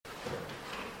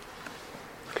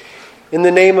In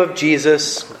the name of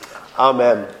Jesus,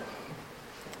 amen.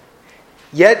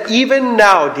 Yet even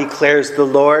now, declares the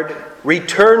Lord,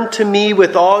 return to me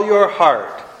with all your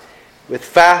heart, with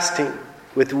fasting,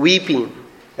 with weeping,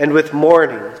 and with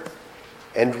mourning,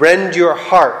 and rend your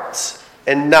hearts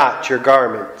and not your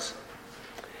garments.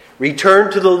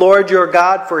 Return to the Lord your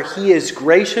God, for he is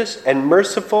gracious and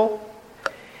merciful,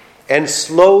 and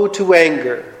slow to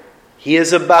anger. He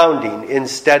is abounding in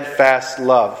steadfast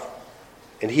love,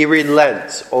 and he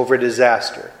relents over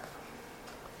disaster.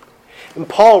 And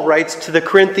Paul writes to the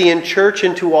Corinthian church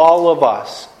and to all of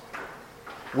us,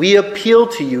 we appeal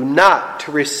to you not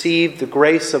to receive the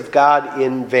grace of God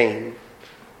in vain.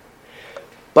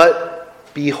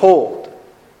 But behold,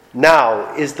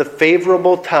 now is the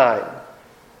favorable time.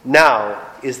 Now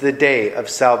is the day of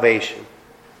salvation.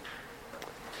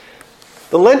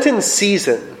 The Lenten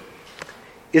season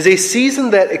is a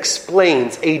season that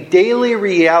explains a daily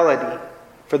reality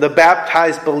for the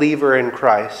baptized believer in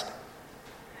Christ.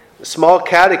 The Small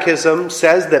Catechism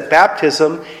says that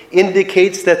baptism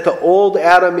indicates that the old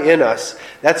Adam in us,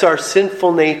 that's our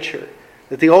sinful nature,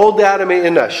 that the old Adam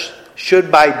in us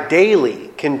should by daily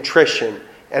contrition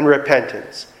and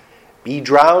repentance be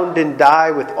drowned and die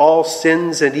with all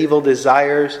sins and evil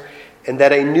desires, and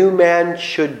that a new man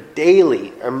should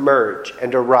daily emerge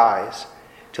and arise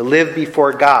to live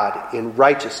before God in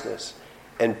righteousness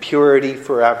and purity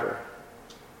forever.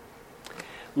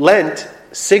 Lent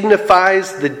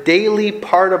signifies the daily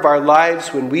part of our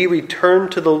lives when we return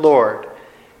to the Lord,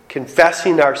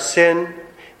 confessing our sin,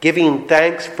 giving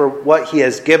thanks for what he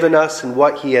has given us and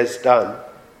what he has done.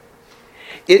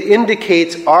 It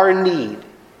indicates our need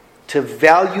to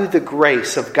value the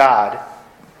grace of God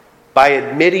by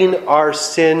admitting our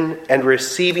sin and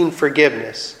receiving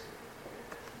forgiveness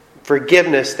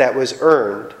that was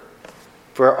earned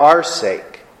for our sake,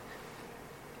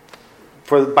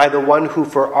 by the one who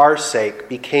for our sake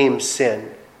became sin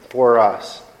for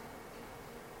us.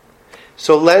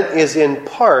 So Lent is in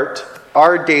part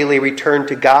our daily return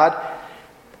to God,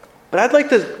 but I'd like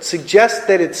to suggest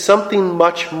that it's something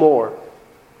much more.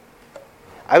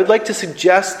 I would like to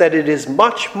suggest that it is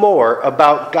much more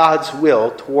about God's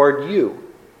will toward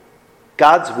you,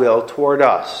 God's will toward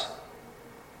us.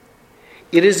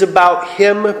 It is about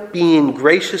him being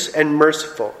gracious and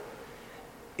merciful.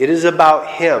 It is about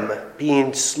him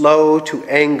being slow to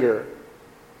anger.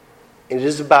 It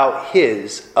is about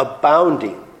his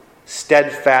abounding,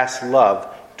 steadfast love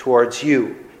towards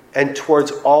you and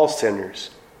towards all sinners.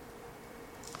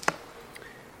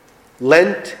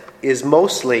 Lent is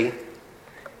mostly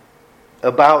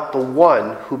about the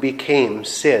one who became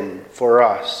sin for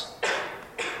us.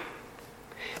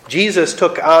 Jesus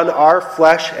took on our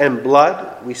flesh and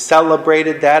blood. We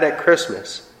celebrated that at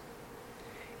Christmas.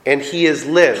 And he has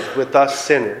lived with us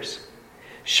sinners,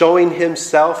 showing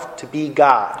himself to be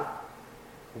God.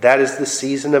 That is the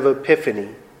season of Epiphany.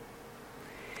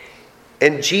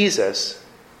 And Jesus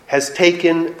has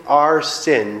taken our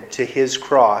sin to his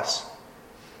cross.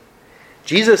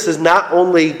 Jesus is not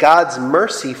only God's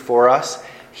mercy for us,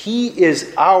 he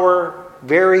is our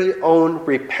very own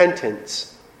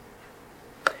repentance.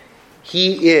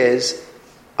 He is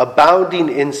abounding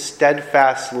in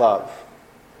steadfast love.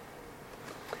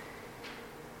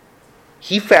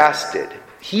 He fasted.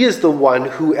 He is the one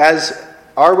who, as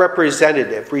our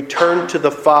representative, returned to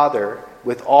the Father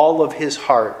with all of his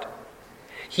heart.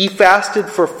 He fasted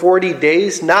for 40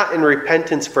 days, not in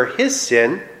repentance for his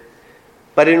sin,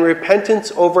 but in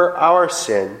repentance over our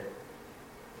sin.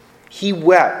 He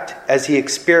wept as he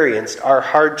experienced our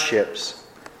hardships.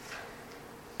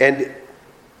 And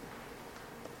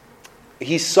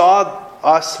he saw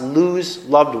us lose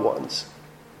loved ones.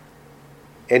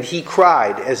 And he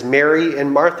cried as Mary and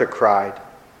Martha cried.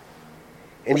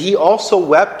 And he also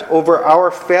wept over our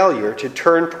failure to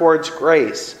turn towards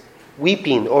grace,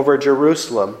 weeping over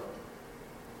Jerusalem.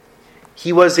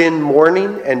 He was in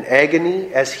mourning and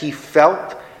agony as he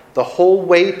felt the whole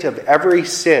weight of every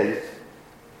sin,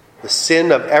 the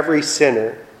sin of every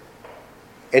sinner.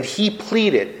 And he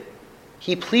pleaded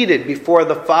before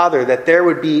the Father that there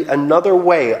would be another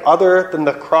way other than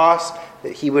the cross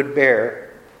that he would bear.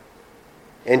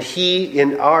 And he,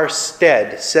 in our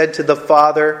stead, said to the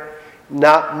Father,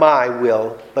 "Not my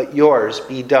will, but yours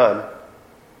be done."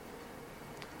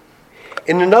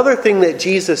 And another thing that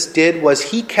Jesus did was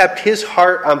he kept his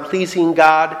heart on pleasing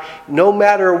God no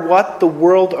matter what the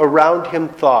world around him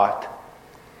thought.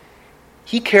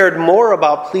 He cared more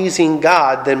about pleasing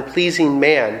God than pleasing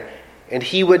man, and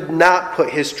he would not put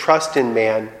his trust in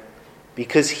man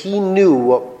because he knew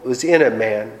what was in a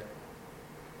man.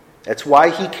 That's why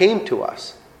he came to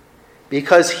us.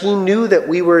 because he knew that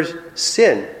we were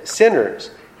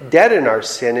sinners, dead in our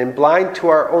sin and blind to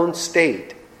our own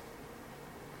state.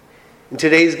 In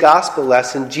today's gospel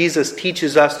lesson, Jesus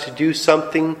teaches us to do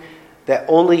something that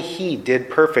only he did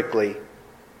perfectly.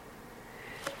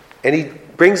 And he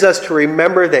brings us to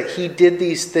remember that he did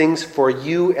these things for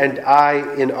you and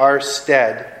I in our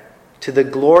stead, to the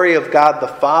glory of God the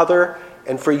Father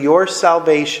and for your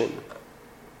salvation.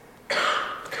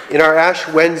 In our Ash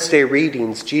Wednesday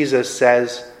readings, Jesus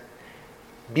says,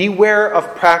 "Beware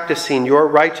of practicing your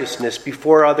righteousness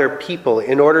before other people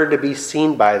in order to be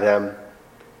seen by them.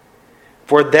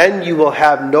 For then you will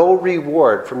have no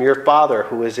reward from your Father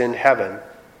who is in heaven.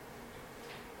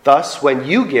 Thus, when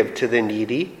you give to the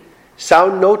needy,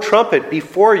 sound no trumpet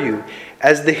before you,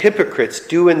 as the hypocrites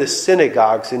do in the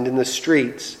synagogues and in the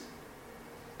streets.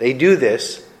 They do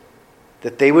this,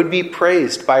 that they would be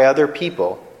praised by other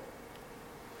people.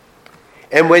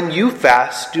 And when you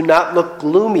fast, do not look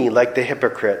gloomy like the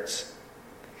hypocrites,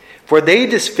 for they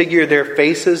disfigure their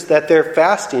faces that their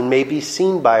fasting may be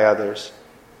seen by others.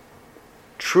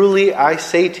 Truly I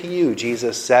say to you,"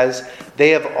 Jesus says,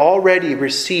 "they have already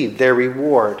received their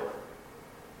reward."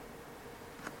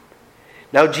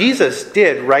 Now Jesus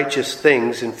did righteous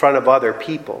things in front of other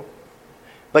people,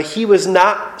 but he was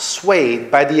not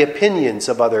swayed by the opinions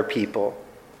of other people.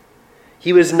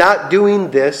 He was not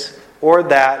doing this or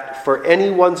that for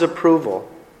anyone's approval.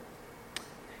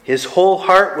 His whole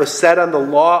heart was set on the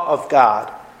law of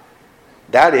God.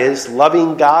 That is,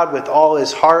 loving God with all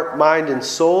his heart, mind, and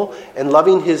soul, and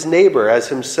loving his neighbor as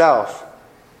himself.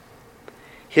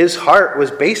 His heart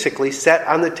was basically set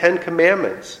on the 10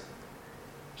 Commandments.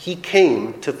 He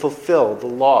came to fulfill the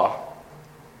law.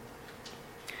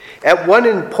 At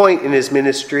one point in his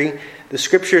ministry, the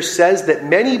scripture says that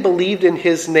many believed in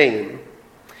his name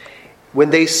when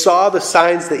they saw the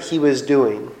signs that he was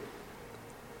doing.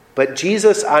 But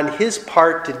Jesus, on his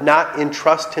part, did not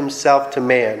entrust himself to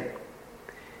man,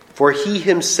 for he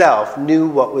himself knew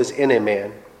what was in a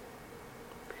man.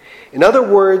 In other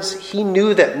words, he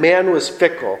knew that man was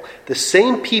fickle. The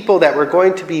same people that were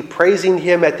going to be praising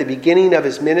him at the beginning of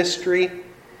his ministry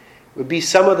would be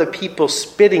some of the people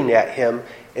spitting at him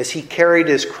as he carried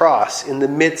his cross in the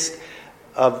midst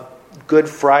of Good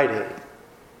Friday.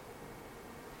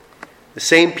 The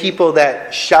same people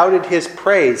that shouted his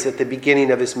praise at the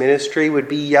beginning of his ministry would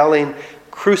be yelling,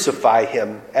 "Crucify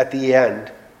him," at the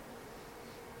end.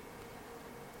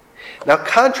 Now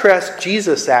contrast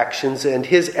Jesus' actions and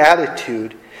his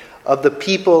attitude of the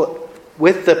people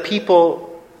with the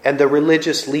people and the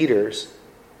religious leaders.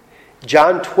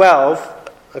 John 12,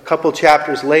 a couple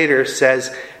chapters later,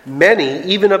 says, "Many,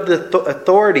 even of the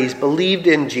authorities, believed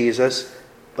in Jesus,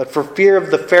 but for fear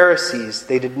of the Pharisees,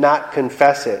 they did not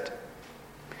confess it.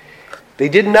 They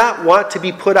did not want to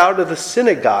be put out of the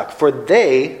synagogue, for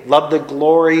they loved the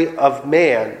glory of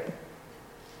man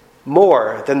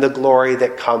more than the glory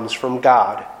that comes from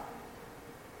God."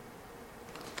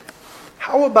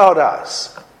 How about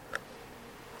us?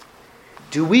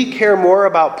 Do we care more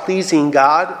about pleasing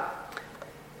God?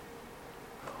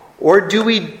 Or do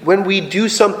we, when we do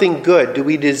something good, do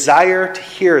we desire to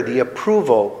hear the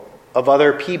approval of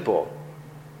other people?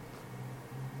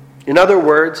 In other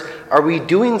words, are we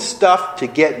doing stuff to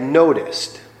get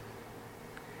noticed?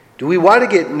 Do we want to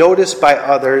get noticed by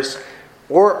others,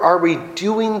 or are we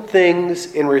doing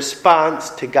things in response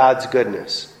to God's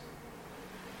goodness?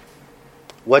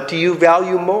 What do you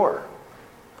value more?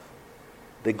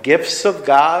 The gifts of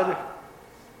God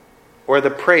or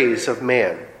the praise of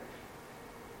man?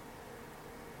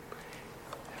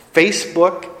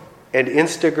 Facebook and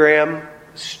Instagram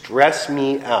stress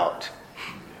me out.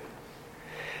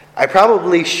 I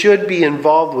probably should be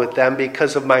involved with them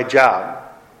because of my job,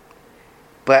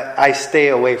 but I stay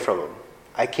away from them.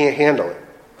 I can't handle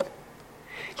it.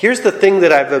 Here's the thing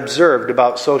that I've observed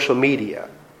about social media.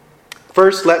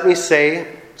 First, let me say,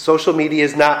 social media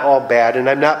is not all bad, and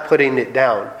I'm not putting it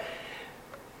down.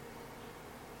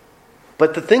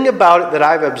 But the thing about it that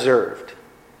I've observed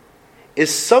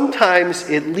is sometimes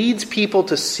it leads people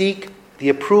to seek the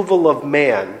approval of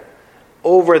man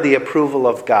over the approval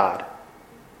of God.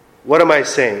 What am I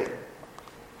saying?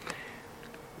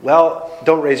 Well,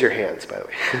 don't raise your hands, by the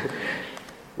way.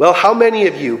 Well, how many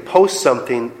of you post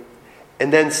something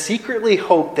and then secretly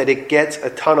hope that it gets a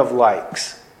ton of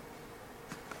likes?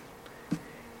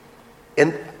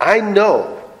 And I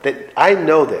know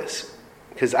this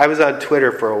because I was on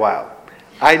Twitter for a while.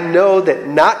 I know that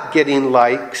not getting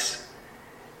likes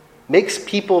makes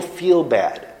people feel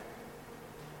bad.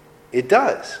 It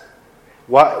does.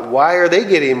 Why are they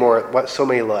getting so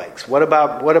many likes? What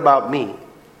about me?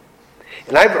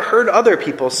 And I've heard other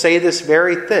people say this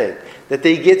very thing, that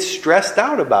they get stressed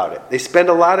out about it. They spend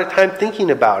a lot of time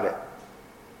thinking about it.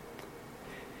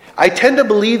 I tend to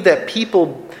believe that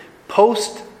people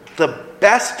post the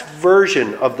best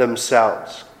version of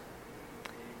themselves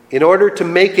in order to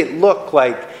make it look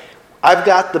like I've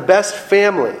got the best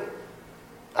family.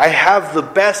 I have the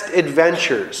best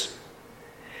adventures.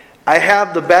 I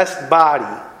have the best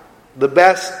body. The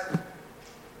best,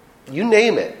 you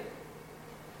name it.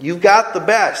 You've got the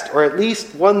best, or at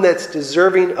least one that's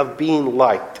deserving of being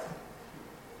liked.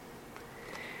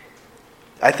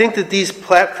 I think that these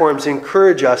platforms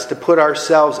encourage us to put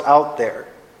ourselves out there.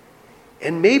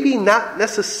 And maybe not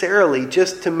necessarily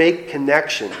just to make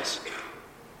connections,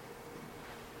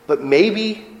 but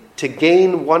maybe to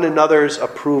gain one another's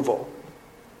approval.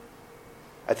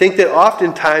 I think that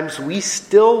oftentimes we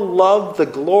still love the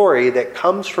glory that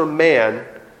comes from man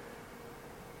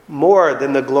more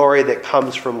than the glory that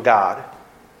comes from God.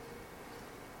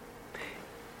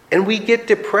 And we get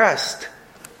depressed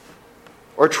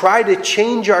or try to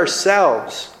change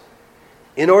ourselves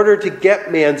in order to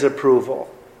get man's approval.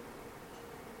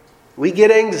 We get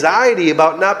anxiety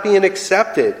about not being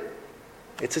accepted.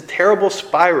 It's a terrible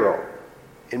spiral,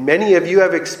 and many of you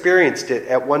have experienced it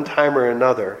at one time or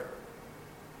another.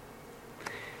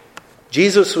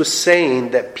 Jesus was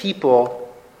saying that people,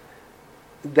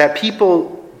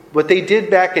 what they did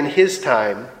back in his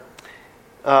time,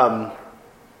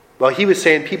 he was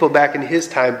saying people back in his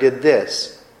time did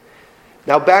this.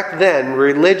 Now back then,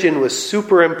 religion was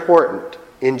super important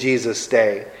in Jesus'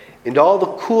 day, and all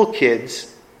the cool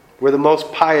kids were the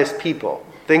most pious people.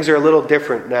 Things are a little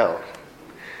different now.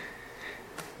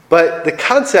 But the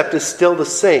concept is still the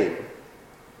same.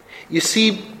 You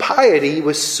see, piety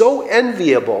was so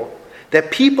enviable that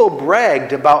people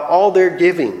bragged about all their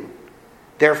giving,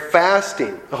 their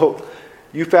fasting. Oh,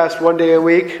 you fast 1 day a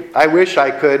week? I wish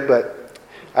I could, but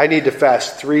I need to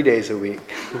fast 3 days a week.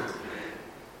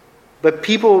 But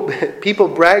people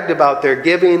bragged about their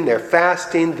giving, their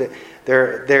fasting,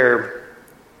 their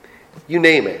you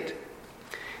name it.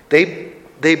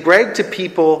 They bragged to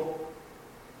people.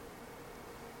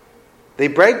 They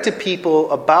bragged to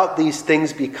people about these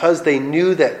things because they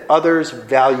knew that others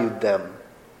valued them.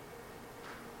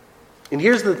 And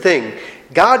here's the thing: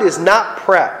 God is not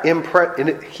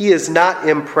He is not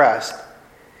impressed,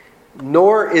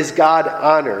 nor is God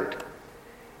honored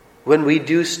when we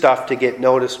do stuff to get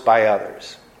noticed by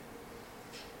others.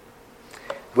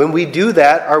 When we do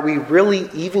that, are we really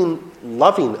even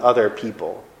loving other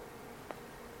people?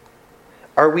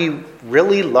 Are we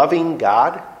really loving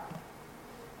God?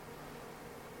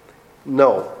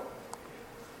 No.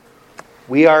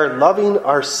 We are loving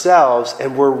ourselves,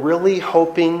 and we're really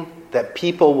hoping that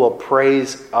people will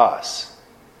praise us.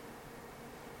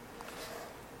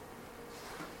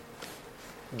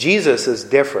 Jesus is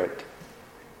different.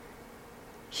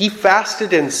 He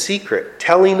fasted in secret,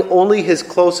 telling only his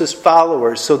closest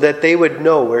followers so that they would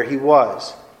know where he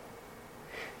was.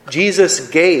 Jesus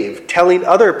gave, telling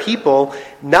other people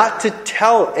not to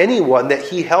tell anyone that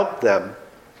he helped them.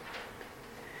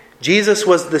 Jesus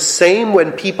was the same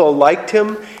when people liked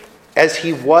him as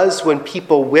he was when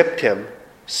people whipped him,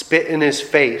 spit in his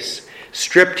face,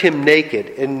 stripped him naked,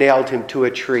 and nailed him to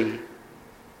a tree.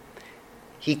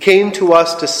 He came to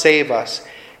us to save us.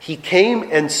 He came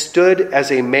and stood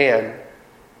as a man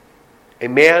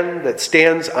that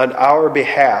stands on our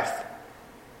behalf,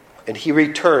 and he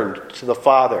returned to the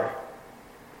Father.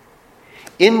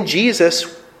 In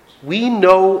Jesus, we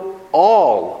know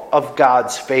all of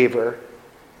God's favor.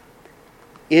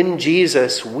 In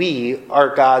Jesus, we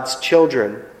are God's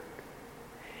children.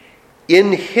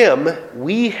 In him,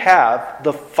 we have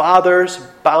the Father's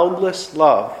boundless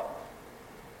love.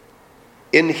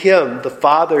 In him, the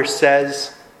Father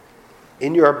says,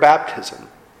 in your baptism,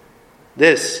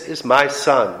 "This is my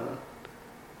Son,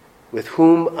 with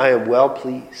whom I am well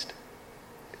pleased."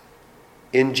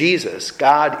 In Jesus,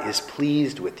 God is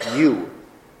pleased with you.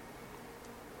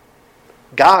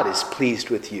 God is pleased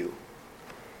with you.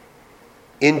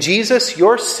 In Jesus,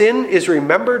 your sin is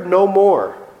remembered no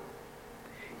more.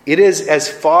 It is as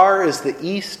far as the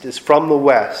east is from the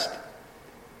west.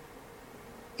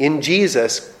 In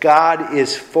Jesus, God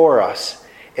is for us,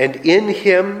 and in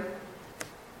him,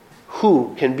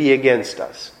 who can be against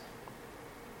us?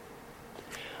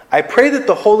 I pray that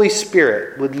the Holy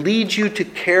Spirit would lead you to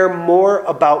care more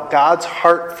about God's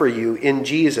heart for you in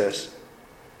Jesus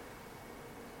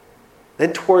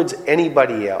than towards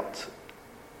anybody else.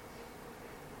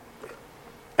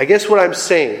 I guess what I'm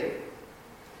saying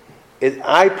is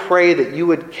I pray that you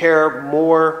would care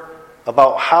more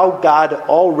about how God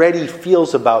already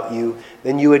feels about you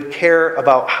than you would care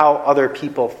about how other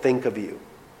people think of you.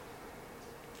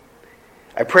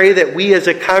 I pray that we as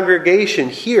a congregation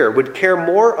here would care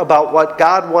more about what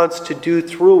God wants to do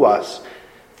through us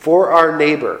for our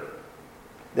neighbor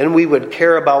than we would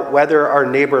care about whether our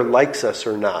neighbor likes us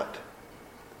or not.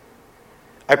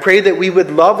 I pray that we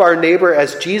would love our neighbor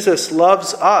as Jesus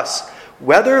loves us,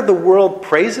 whether the world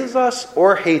praises us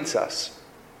or hates us.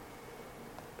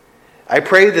 I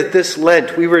pray that this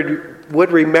Lent we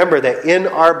would remember that in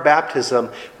our baptism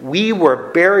we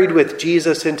were buried with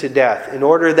Jesus into death, in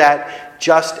order that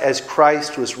just as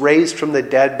Christ was raised from the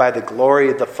dead by the glory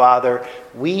of the Father,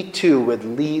 we too would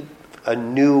lead a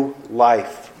new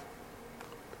life.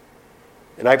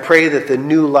 And I pray that the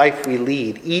new life we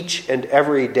lead each and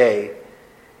every day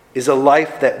is a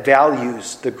life that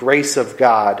values the grace of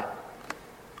God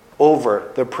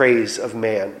over the praise of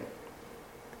man.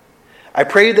 I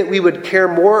pray that we would care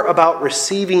more about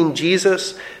receiving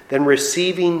Jesus than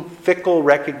receiving fickle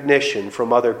recognition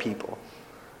from other people.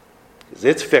 Because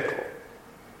it's fickle.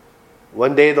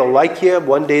 One day they'll like you,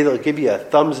 one day they'll give you a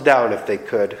thumbs down if they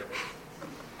could.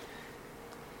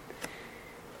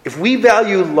 If we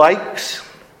value likes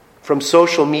from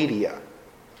social media,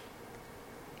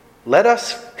 let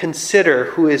us consider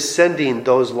who is sending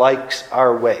those likes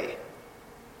our way.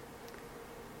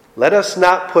 Let us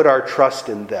not put our trust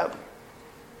in them.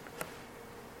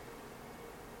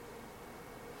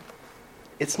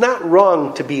 It's not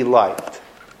wrong to be liked,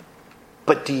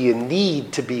 but do you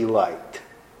need to be liked?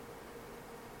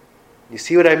 You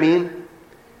see what I mean?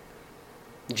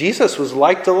 Jesus was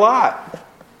liked a lot,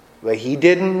 but he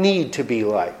didn't need to be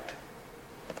liked.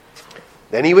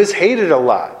 Then he was hated a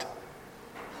lot,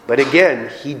 but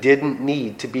again, he didn't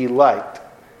need to be liked.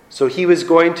 So he was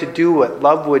going to do what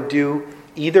love would do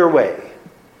either way.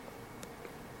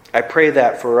 I pray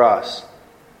that for us.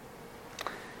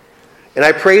 And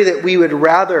I pray that we would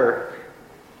rather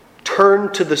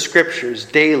turn to the Scriptures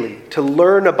daily to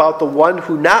learn about the one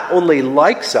who not only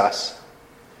likes us,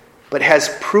 but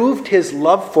has proved his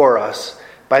love for us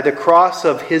by the cross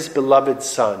of his beloved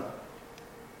Son.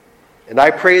 And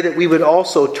I pray that we would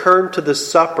also turn to the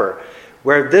supper,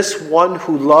 where this one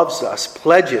who loves us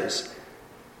pledges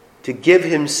to give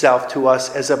himself to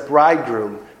us as a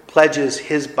bridegroom pledges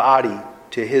his body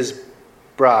to his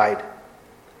bride.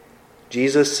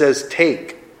 Jesus says,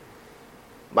 "Take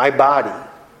my body,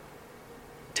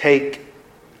 take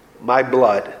my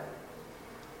blood,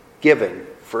 given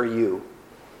for you."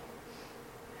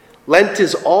 Lent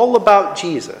is all about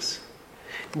Jesus.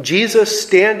 Jesus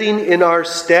standing in our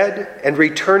stead and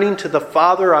returning to the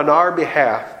Father on our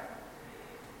behalf.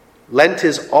 Lent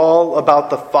is all about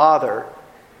the Father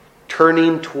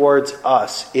turning towards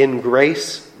us in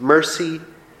grace, mercy,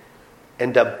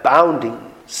 and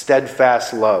abounding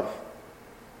steadfast love.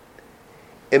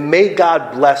 And may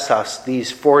God bless us these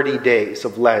 40 days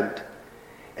of Lent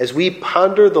as we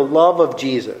ponder the love of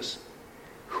Jesus,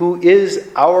 who is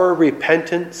our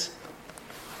repentance,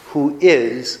 who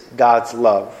is God's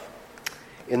love.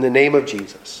 In the name of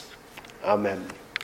Jesus, amen.